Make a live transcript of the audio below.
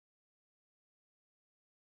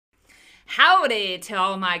Howdy to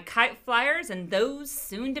all my kite flyers and those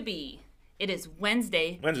soon to be. It is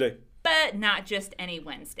Wednesday, but not just any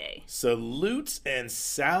Wednesday. Salutes and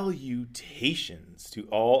salutations to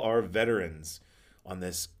all our veterans on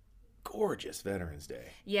this gorgeous Veterans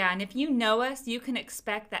Day. Yeah, and if you know us, you can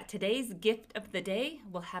expect that today's gift of the day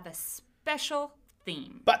will have a special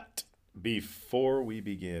theme. But before we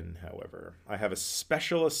begin, however, I have a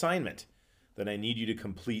special assignment that I need you to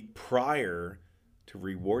complete prior to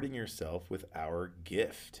rewarding yourself with our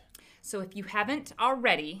gift. So if you haven't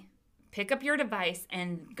already, pick up your device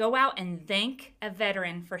and go out and thank a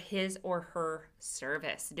veteran for his or her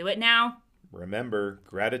service. Do it now. Remember,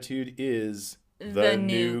 gratitude is the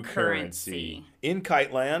new currency. In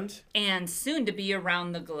Kite Land. And soon to be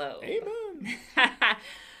around the globe. Amen.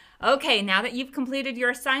 Okay, now that you've completed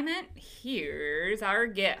your assignment, here's our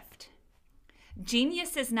gift.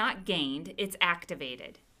 Genius is not gained, it's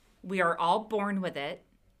activated. We are all born with it.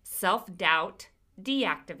 Self-doubt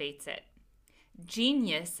deactivates it.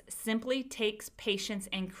 Genius simply takes patience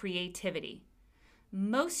and creativity.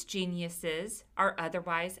 Most geniuses are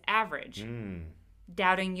otherwise average.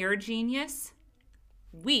 Doubting your genius?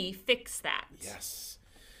 We fix that. Yes.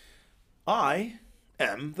 I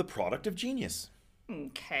am the product of genius.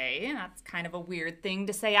 Okay, that's kind of a weird thing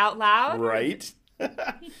to say out loud. Right?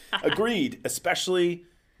 Agreed, especially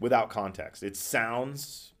without context. It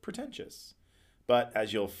sounds pretentious, but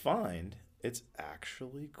as you'll find, it's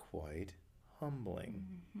actually quite humbling.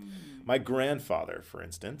 My grandfather, for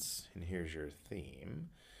instance, and here's your theme,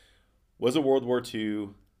 was a World War II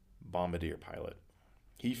bombardier pilot.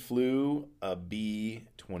 He flew a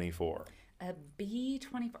B-24. A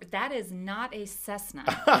B-24. That is not a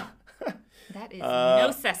Cessna. That is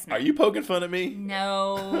no Cessna. Are you poking fun at me?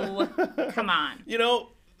 No. Come on. You know,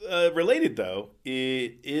 related though,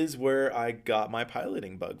 it is where I got my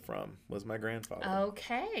piloting bug from, was my grandfather.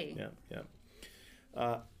 Okay.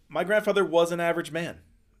 Yeah. My grandfather was an average man.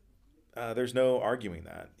 There's no arguing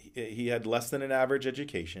that. He had less than an average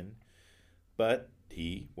education, but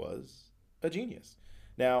he was a genius.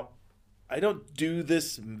 Now, I don't do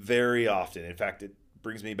this very often. In fact, it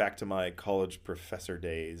brings me back to my college professor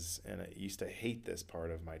days, and I used to hate this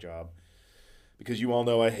part of my job because you all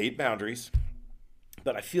know I hate boundaries.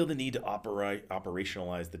 But I feel the need to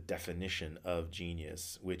operationalize the definition of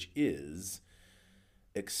genius, which is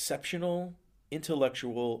exceptional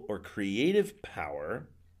intellectual or creative power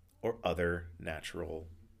or other natural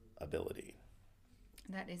ability.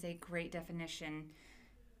 That is a great definition.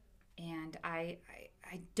 And I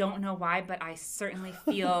don't know why, but I certainly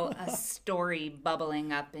feel a story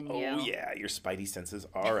bubbling up in you. Oh, yeah. Your spidey senses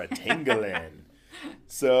are a-tingling.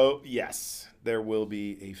 So, yes, there will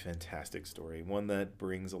be a fantastic story, one that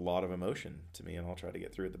brings a lot of emotion to me, and I'll try to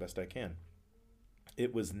get through it the best I can.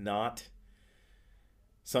 It was not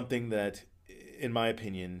something that, in my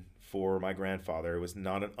opinion, for my grandfather, it was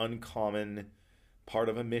not an uncommon part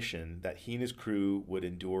of a mission that he and his crew would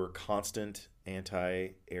endure constant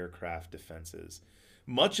anti-aircraft defenses.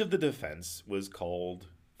 Much of the defense was called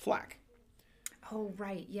flak. Oh,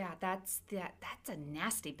 right. Yeah, that's a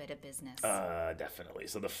nasty bit of business. Definitely.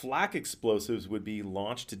 So the flak explosives would be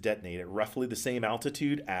launched to detonate at roughly the same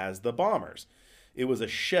altitude as the bombers. It was a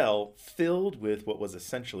shell filled with what was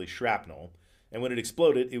essentially shrapnel, and when it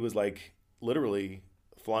exploded, it was like literally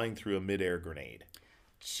flying through a midair grenade.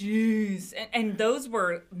 Jeez. And those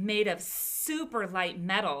were made of super light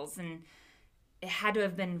metals, and it had to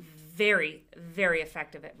have been very, very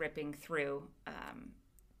effective at ripping through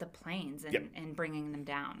the planes and bringing them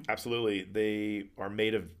down. Absolutely. They are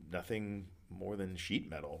made of nothing more than sheet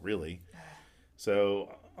metal, really.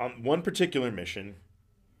 So on one particular mission,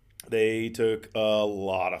 they took a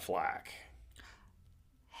lot of flak.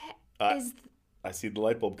 I see the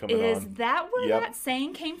light bulb coming on. Is that where that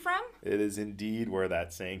saying came from? It is indeed where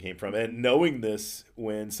that saying came from. And knowing this,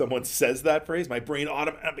 when someone says that phrase, my brain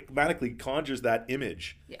automatically conjures that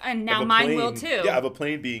image. And now mine will too. Yeah, of a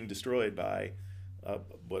plane being destroyed by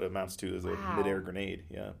what amounts to as a midair grenade.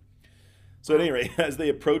 Yeah. So at any rate, as they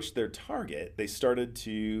approached their target, they started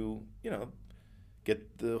to,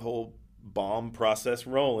 get the whole bomb process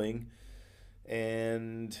rolling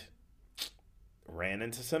and ran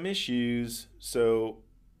into some issues. So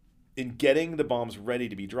in getting the bombs ready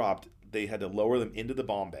to be dropped, they had to lower them into the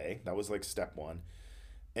bomb bay. That was like step one.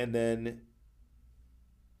 And then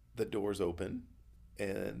the doors open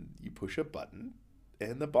and you push a button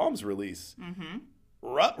and the bombs release.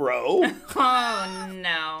 Ruh-roh. Oh,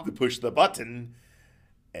 no. To push the button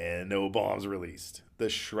and no bombs released. The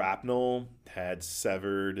shrapnel had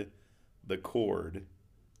severed the cord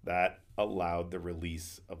that allowed the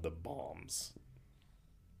release of the bombs.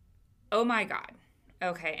 Oh, my God.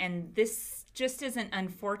 Okay, and this just isn't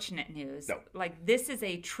unfortunate news. No. Like, this is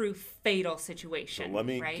a true fatal So situation. let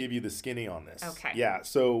me right? give you the skinny on this. Okay. Yeah,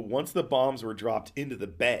 so once the bombs were dropped into the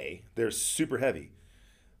bay, they're super heavy.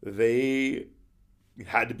 They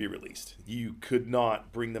had to be released. You could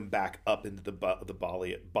not bring them back up into the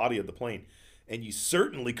body of the plane, and you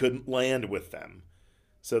certainly couldn't land with them.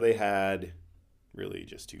 So they had really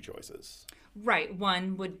just two choices. Right.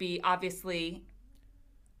 One would be obviously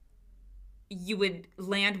you would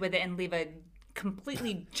land with it and leave a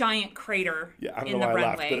completely giant crater Yeah, I don't in know the why I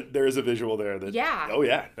runway. laughed, but there is a visual there that. Yeah. Oh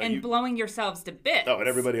yeah. No, and blowing yourselves to bits. and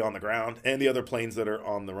everybody on the ground and the other planes that are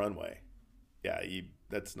on the runway. Yeah,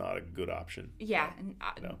 that's not a good option. Yeah, and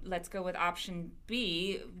No. let's go with option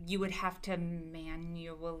B. You would have to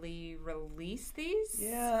manually release these?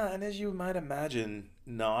 Yeah, and as you might imagine,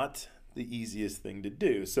 not the easiest thing to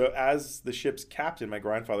do. So, as the ship's captain, my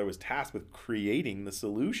grandfather was tasked with creating the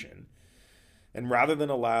solution. And rather than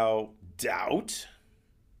allow doubt,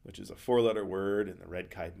 which is a 4-letter word in the Red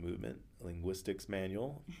Kite Movement linguistics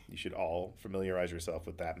manual, you should all familiarize yourself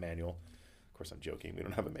with that manual. Of course, I'm joking. We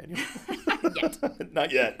don't have a manual. Yet.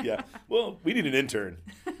 Not yet, yeah. Well, we need an intern.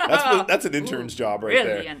 That's an intern's job right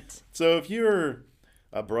there. Brilliant. So if you're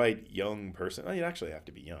a bright young person, well, you actually have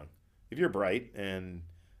to be young. If you're bright and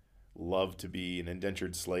love to be an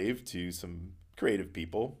indentured slave to some creative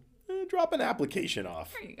people, drop an application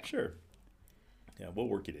off. There you go. Sure. Yeah, we'll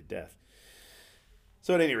work you to death.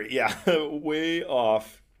 So at any rate, yeah, way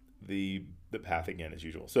off the path again as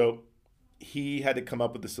usual. So he had to come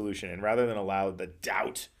up with the solution, and rather than allow the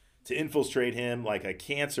doubt to infiltrate him like a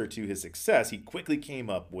cancer to his success, he quickly came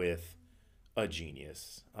up with a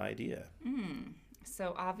genius idea.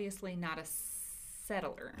 So obviously not a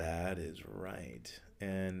settler. That is right.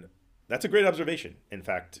 And that's a great observation. In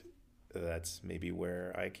fact, that's maybe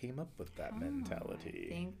where I came up with that mentality.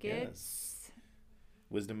 I think it's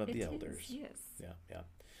wisdom of it the is, elders. yes. Yeah.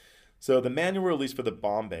 So the manual release for the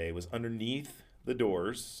bomb bay was underneath the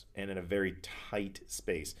doors and in a very tight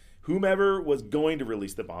space. Whomever was going to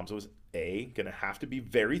release the bombs was A, going to have to be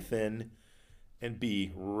very thin, and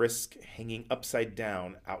B, risk hanging upside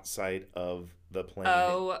down outside of the plane.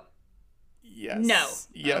 Oh, Yes. no.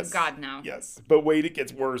 Yes. Oh, God, no. Yes. But wait, it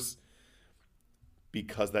gets worse.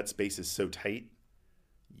 Because that space is so tight,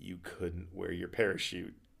 you couldn't wear your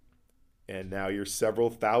parachute. And now you're several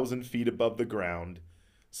thousand feet above the ground,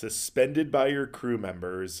 suspended by your crew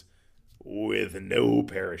members with no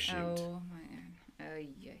parachute. Oh, my God. Oh,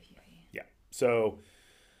 yeah. Yeah. So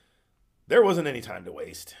there wasn't any time to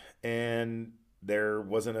waste. And there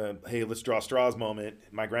wasn't a, hey, let's draw straws moment.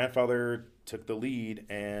 My grandfather took the lead,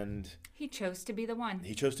 and He chose to be the one.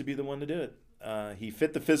 he chose to be the one to do it. He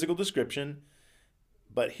fit the physical description,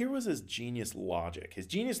 but here was his genius logic. His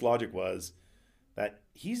genius logic was that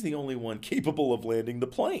he's the only one capable of landing the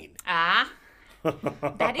plane. Ah,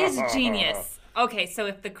 that is genius. Okay, so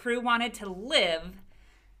if the crew wanted to live,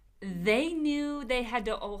 they knew they had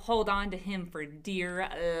to hold on to him for dear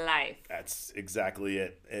life. That's exactly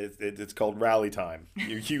it. It's called rally time.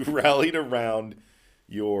 You rallied around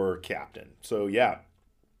your captain. So, yeah.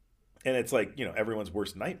 And it's like, everyone's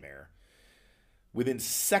worst nightmare. Within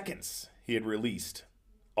seconds, he had released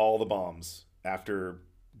all the bombs after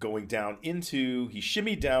going down into, he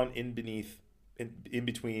shimmied down in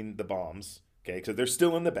between the bombs, okay, because they're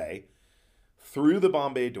still in the bay, through the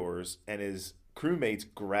bomb bay doors, and his crewmates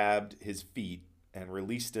grabbed his feet and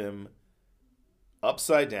released him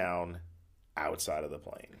upside down outside of the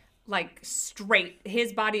plane. Like straight,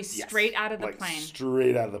 his body's Yes. straight out of the Like plane.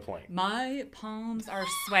 straight out of the plane. My palms are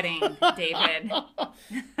sweating, David.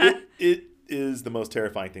 It is the most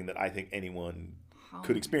terrifying thing that I think anyone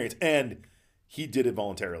could experience. And he did it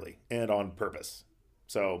voluntarily and on purpose.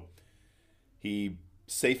 So he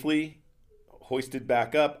safely hoisted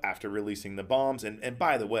back up after releasing the bombs. And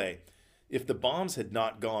by the way, if the bombs had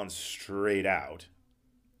not gone straight out,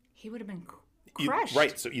 He would have been crushed.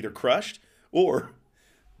 right, so either crushed or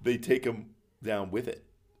they take him down with it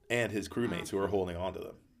and his crewmates who are holding on to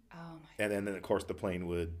them. Oh my. And then of course, the plane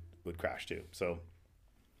would crash too. So,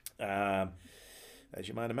 as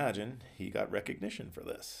you might imagine, he got recognition for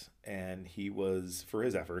this. And he was, for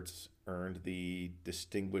his efforts, earned the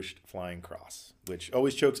Distinguished Flying Cross, which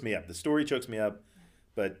always chokes me up. The story chokes me up,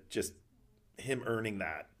 but just him earning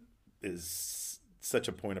that is such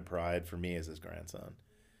a point of pride for me as his grandson.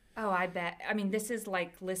 Oh, I bet. I mean, this is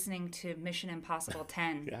like listening to Mission Impossible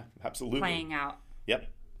 10 Yeah, absolutely. playing out. Yep.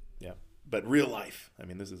 But real life. I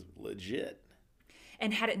mean, this is legit.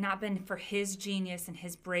 And had it not been for his genius and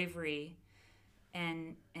his bravery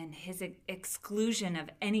and his exclusion of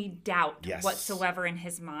any doubt Yes. whatsoever in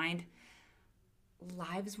his mind,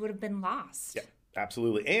 lives would have been lost. Yeah.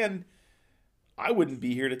 Absolutely. And I wouldn't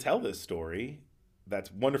be here to tell this story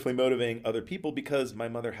that's wonderfully motivating other people because my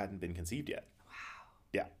mother hadn't been conceived yet.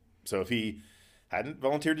 Yeah. So if he hadn't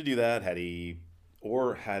volunteered to do that, had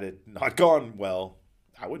it not gone well,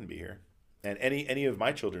 I wouldn't be here. And any of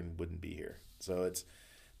my children wouldn't be here. So it's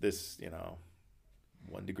this,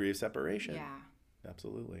 1 degree of separation. Yeah.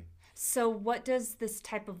 Absolutely. So what does this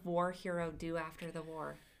type of war hero do after the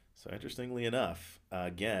war? So interestingly enough,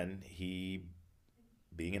 again, he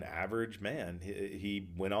being an average man, he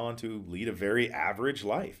went on to lead a very average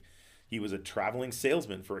life. He was a traveling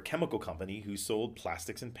salesman for a chemical company who sold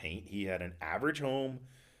plastics and paint. He had an average home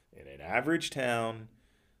in an average town,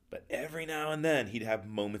 but every now and then he'd have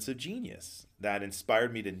moments of genius that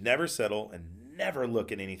inspired me to never settle and never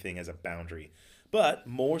look at anything as a boundary, but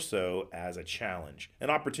more so as a challenge, an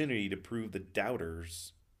opportunity to prove the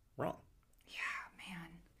doubters wrong. Yeah, man.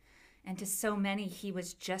 And to so many, he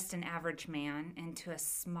was just an average man. And to a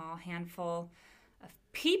small handful of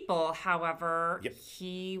people, however, Yep.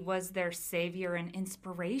 he was their savior and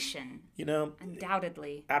inspiration. You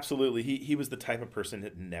Undoubtedly. absolutely. He was the type of person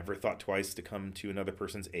that never thought twice to come to another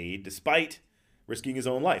person's aid, despite risking his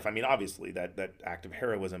own life. I mean, obviously, that act of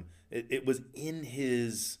heroism, it was in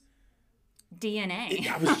his DNA.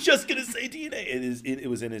 I was just gonna say DNA. It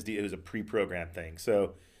was in his DNA. It was a pre-programmed thing.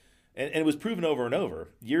 So, and it was proven over and over.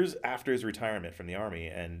 Years after his retirement from the Army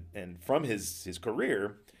and from his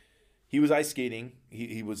career, he was ice skating.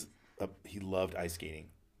 He loved ice skating,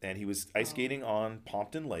 and he was ice skating on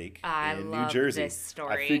Pompton Lake I in love New Jersey. this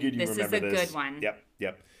story. I figured you This is remember a this. good one.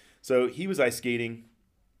 Yep. So he was ice skating,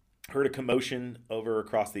 heard a commotion over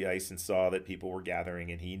across the ice, and saw that people were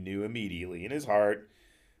gathering, and he knew immediately in his heart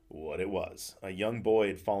what it was. A young boy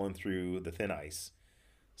had fallen through the thin ice.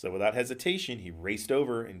 So without hesitation, he raced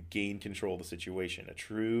over and gained control of the situation. A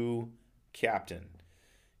true captain.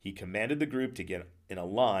 He commanded the group to get in a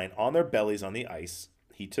line on their bellies on the ice.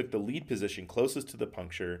 He took the lead position closest to the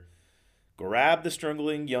puncture, grabbed the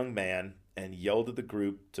struggling young man, and yelled at the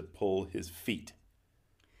group to pull his feet.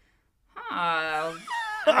 Oh,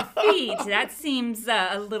 feet. That seems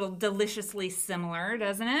a little deliciously similar,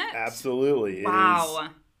 doesn't it? Absolutely. Wow.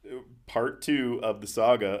 It is part 2 of the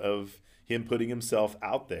saga of him putting himself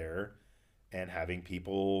out there and having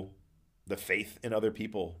people, the faith in other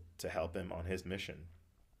people to help him on his mission.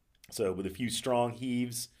 So with a few strong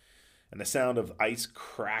heaves and the sound of ice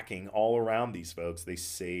cracking all around these folks, they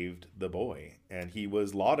saved the boy. And he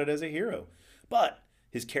was lauded as a hero. But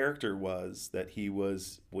his character was that he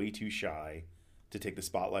was way too shy to take the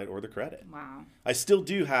spotlight or the credit. Wow. I still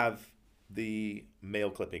do have the mail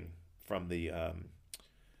clipping from the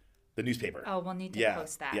newspaper. Oh, we'll need to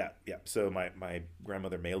post that. Yeah. So my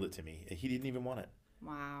grandmother mailed it to me. He didn't even want it.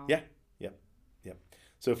 Wow. Yeah. Yep.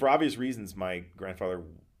 So for obvious reasons, my grandfather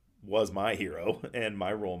was my hero and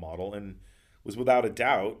my role model, and was without a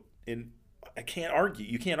doubt. And I can't argue.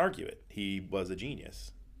 You can't argue it. He was a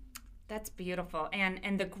genius. That's beautiful.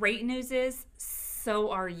 And the great news is,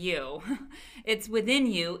 so are you. It's within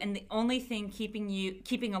you, and the only thing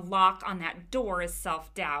keeping a lock on that door is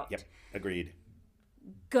self-doubt. Yep. Agreed.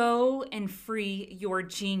 Go and free your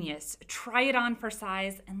genius. Try it on for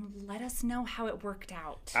size and let us know how it worked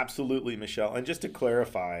out. Absolutely, Michelle. And just to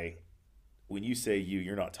clarify, when you say you,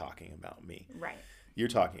 you're not talking about me. Right. You're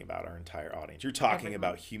talking about our entire audience. You're talking Everyone.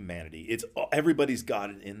 about humanity. It's everybody's got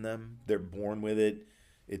it in them. They're born with it.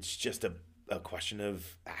 It's just a question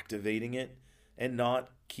of activating it and not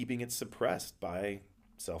keeping it suppressed by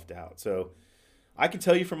self-doubt. So I can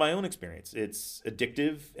tell you from my own experience, it's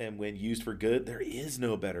addictive, and when used for good, there is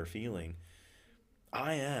no better feeling.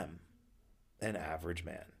 I am an average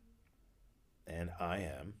man, and I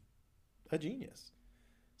am a genius.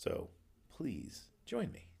 So please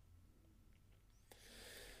join me.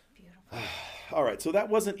 Beautiful. All right, so that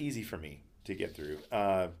wasn't easy for me to get through.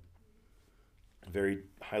 Very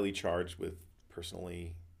highly charged with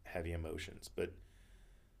personally heavy emotions, but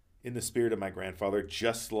in the spirit of my grandfather,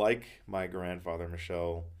 just like my grandfather,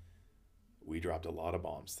 Michelle, we dropped a lot of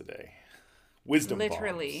bombs today. Wisdom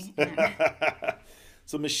Literally. bombs.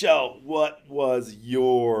 So, Michelle, what was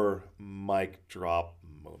your mic drop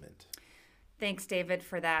moment? Thanks, David,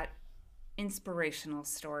 for that inspirational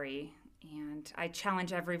story. And I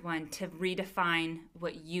challenge everyone to redefine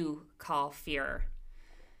what you call fear.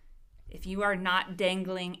 If you are not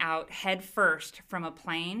dangling out head first from a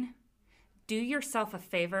plane, do yourself a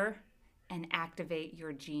favor and activate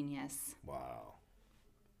your genius. Wow.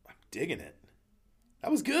 I'm digging it.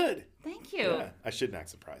 That was good. Thank you. Yeah, I shouldn't act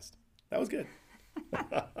surprised. That was good.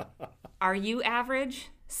 Are you average?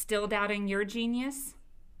 Still doubting your genius?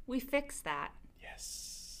 We fix that.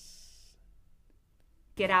 Yes.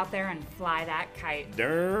 Get out there and fly that kite.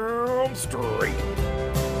 Damn straight.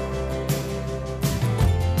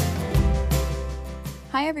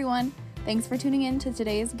 Hi everyone. Thanks for tuning in to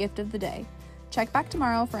today's Gift of the Day. Check back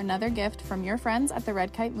tomorrow for another gift from your friends at the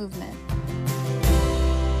Red Kite Movement.